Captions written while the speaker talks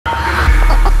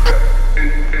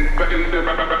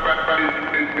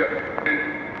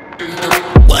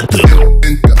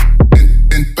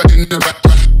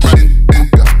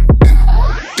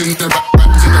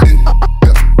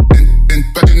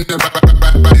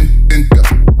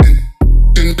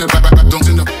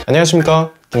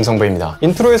안녕하십니까, 김성배입니다.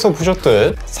 인트로에서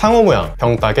보셨듯 상어 모양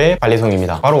병따개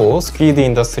발리송입니다. 바로 스퀴드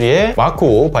인더스트리의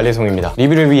마코 발리송입니다.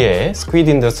 리뷰를 위해 스퀴드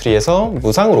인더스트리에서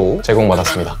무상으로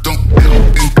제공받았습니다.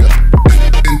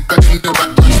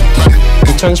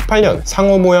 2018년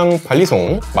상어 모양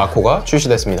발리송 마코가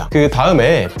출시됐습니다. 그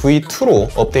다음에 V2로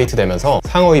업데이트되면서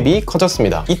상어 입이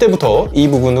커졌습니다. 이때부터 이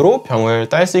부분으로 병을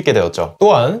딸 수 있게 되었죠.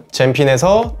 또한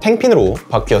젠핀에서 탱핀으로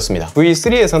바뀌었습니다.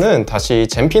 V3에서는 다시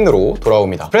젠핀으로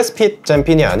돌아옵니다. 프레스핏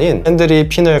젠핀이 아닌 핸들이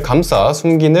핀을 감싸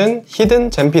숨기는 히든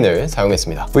젠핀을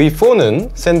사용했습니다. V4는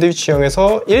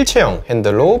샌드위치형에서 일체형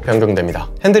핸들로 변경됩니다.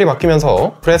 핸들이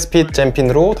바뀌면서 프레스핏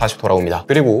젠핀으로 다시 돌아옵니다.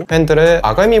 그리고 핸들에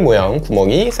아가미 모양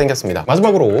구멍이 생겼습니다.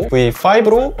 마지막으로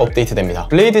V5로 업데이트됩니다.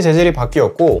 블레이드 재질이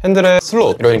바뀌었고 핸들에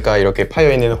슬롯, 그러니까 이렇게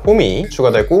파여있는 홈이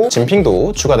추가되고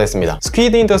진핑도 추가됐습니다.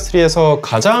 스퀴드 인더스트리에서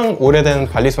가장 오래된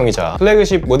발리송이자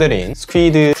플래그십 모델인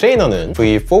스퀴드 트레이너는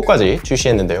V4까지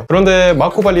출시했는데요. 그런데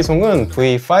마코 발리송은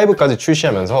V5까지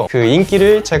출시하면서 그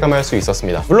인기를 체감할 수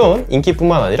있었습니다. 물론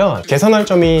인기뿐만 아니라 개선할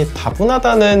점이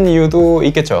다분하다는 이유도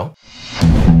있겠죠.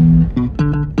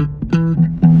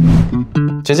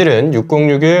 재질은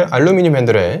 6061 알루미늄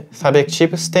핸들에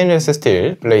 410 스테인리스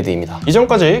스틸 블레이드입니다.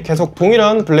 이전까지 계속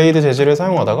동일한 블레이드 재질을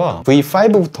사용하다가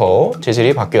V5부터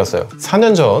재질이 바뀌었어요.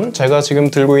 4년 전 제가 지금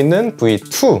들고 있는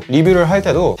V2 리뷰를 할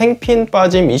때도 탱핀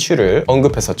빠짐 이슈를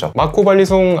언급했었죠. 마코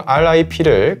발리송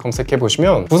RIP를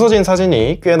검색해보시면 부서진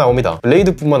사진이 꽤 나옵니다.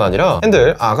 블레이드뿐만 아니라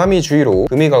핸들 아가미 주위로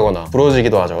금이 가거나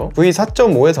부러지기도 하죠.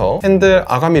 V4.5에서 핸들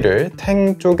아가미를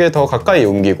탱 쪽에 더 가까이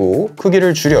옮기고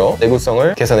크기를 줄여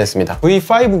내구성을 개선했습니다.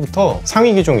 V5부터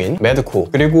상위 기종인 매드코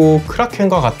그리고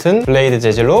크라켄과 같은 블레이드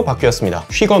재질로 바뀌었습니다.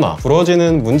 휘거나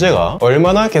부러지는 문제가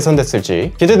얼마나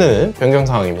개선됐을지 기대되는 변경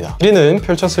상황입니다. 길이는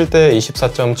펼쳤을 때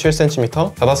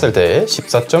 24.7cm, 닫았을 때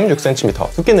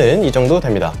 14.6cm, 두께는 이 정도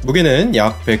됩니다. 무게는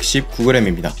약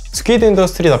 119g입니다. 스퀴드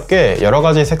인더스트리답게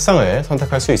여러가지 색상을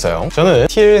선택할 수 있어요. 저는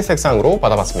teal 색상으로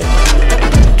받아봤습니다.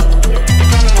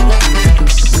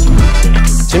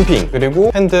 진핑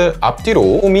그리고 핸들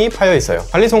앞뒤로 홈이 파여 있어요.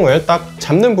 발리송을 딱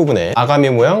잡는 부분에 아가미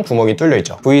모양 구멍이 뚫려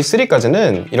있죠.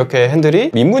 V3까지는 이렇게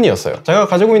핸들이 민문이었어요. 제가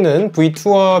가지고 있는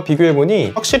V2와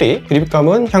비교해보니 확실히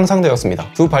그립감은 향상되었습니다.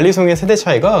 두 발리송의 세대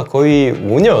차이가 거의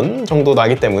 5년 정도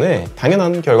나기 때문에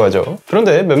당연한 결과죠.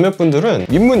 그런데 몇몇 분들은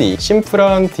민무늬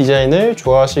심플한 디자인을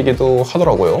좋아하시기도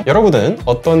하더라고요. 여러분은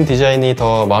어떤 디자인이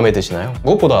더 마음에 드시나요?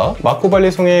 무엇보다 마코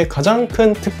발리송의 가장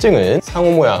큰 특징은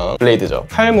상어 모양 블레이드죠.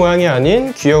 칼 모양이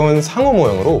아닌 귀여운 상어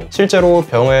모양으로 실제로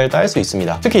병을 딸 수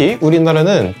있습니다. 특히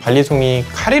우리나라는 발리송이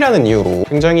칼이라는 이유로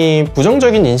굉장히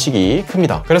부정적인 인식이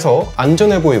큽니다. 그래서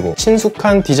안전해 보이고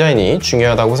친숙한 디자인이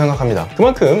중요하다고 생각합니다.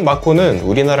 그만큼 마코는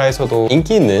우리나라에서도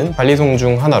인기 있는 발리송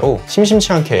중 하나로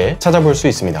심심치 않게 찾아볼 수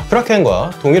있습니다.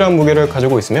 크라켄과 동일한 무게를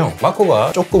가지고 있으며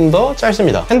마코가 조금 더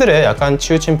짧습니다. 핸들에 약간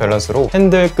치우친 밸런스로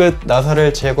핸들 끝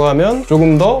나사를 제거하면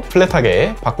조금 더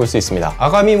플랫하게 바꿀 수 있습니다.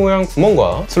 아가미 모양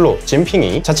구멍과 슬롯,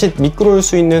 진핑이 자칫 미끄러울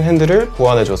수 있는 핸들을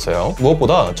보완해줬어요.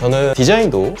 무엇보다 저는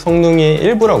디자인도 성능의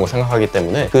일부라고 생각하기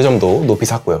때문에 그 점도 높이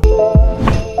샀고요.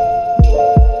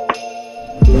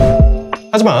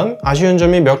 하지만 아쉬운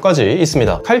점이 몇 가지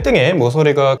있습니다. 칼등의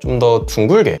모서리가 좀 더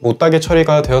둥글게 못하게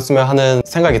처리가 되었으면 하는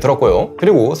생각이 들었고요.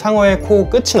 그리고 상어의 코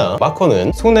끝이나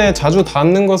마커는 손에 자주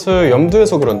닿는 것을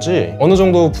염두해서 그런지 어느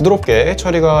정도 부드럽게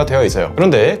처리가 되어 있어요.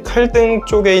 그런데 칼등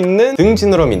쪽에 있는 등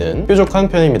지느러미는 뾰족한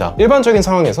편입니다. 일반적인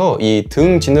상황에서 이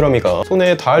등 지느러미가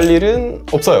손에 닿을 일은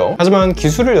없어요. 하지만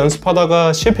기술을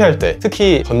연습하다가 실패할 때,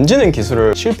 특히 던지는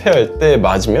기술을 실패할 때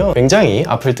맞으면 굉장히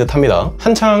아플 듯 합니다.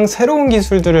 한창 새로운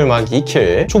기술들을 막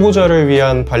익힐 초보자를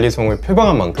위한 발리송을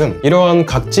표방한 만큼 이러한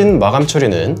각진 마감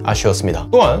처리는 아쉬웠습니다.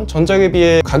 또한 전작에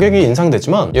비해 가격이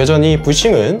인상됐지만 여전히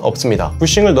부싱은 없습니다.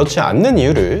 부싱을 넣지 않는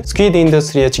이유를 스퀴드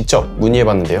인더스트리에 직접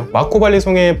문의해봤는데요. 마코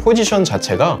발리송의 포지션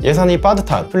자체가 예산이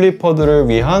빠듯한 플리퍼들을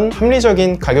위한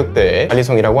합리적인 가격대의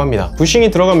발리송이라고 합니다.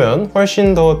 부싱이 들어가면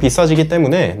훨씬 더 비싸지기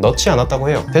때문에 넣지 않았다고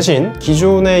해요. 대신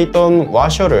기존에 있던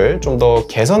와셔를 좀 더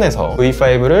개선해서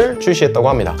V5를 출시했다고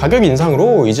합니다. 가격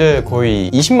인상으로 이제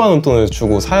거의 20만원 돈을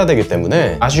주고 사야 되기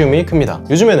때문에 아쉬움이 큽니다.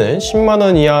 요즘에는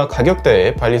 10만원 이하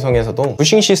가격대의 발리송에서도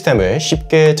부싱 시스템을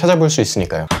쉽게 찾아볼 수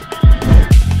있으니까요.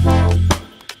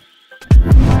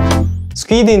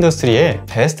 스피드 인더스트리의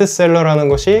베스트셀러라는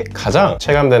것이 가장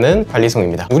체감되는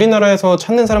발리송입니다. 우리나라에서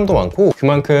찾는 사람도 많고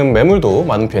그만큼 매물도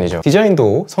많은 편이죠.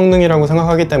 디자인도 성능이라고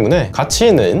생각하기 때문에 가치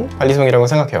있는 발리송이라고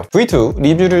생각해요. V2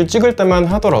 리뷰를 찍을 때만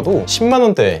하더라도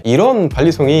 10만원대 이런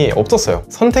발리송이 없었어요.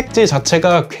 선택지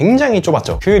자체가 굉장히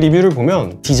좁았죠. 그 리뷰를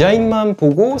보면 디자인만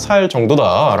보고 살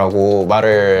정도다 라고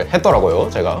말을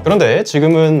했더라고요, 제가. 그런데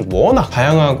지금은 워낙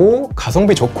다양하고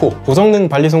가성비 좋고 고성능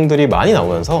발리송들이 많이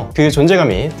나오면서 그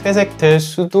존재감이 퇴색될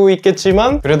수도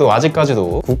있겠지만 그래도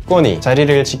아직까지도 굳건히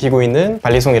자리를 지키고 있는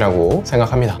발리송이라고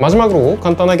생각합니다. 마지막으로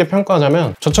간단하게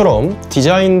평가하자면 저처럼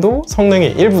디자인도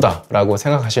성능의 일부다 라고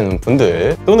생각하시는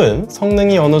분들, 또는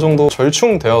성능이 어느 정도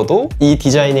절충되어도 이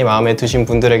디자인이 마음에 드신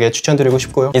분들에게 추천드리고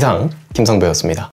싶고요. 이상 김성배였습니다.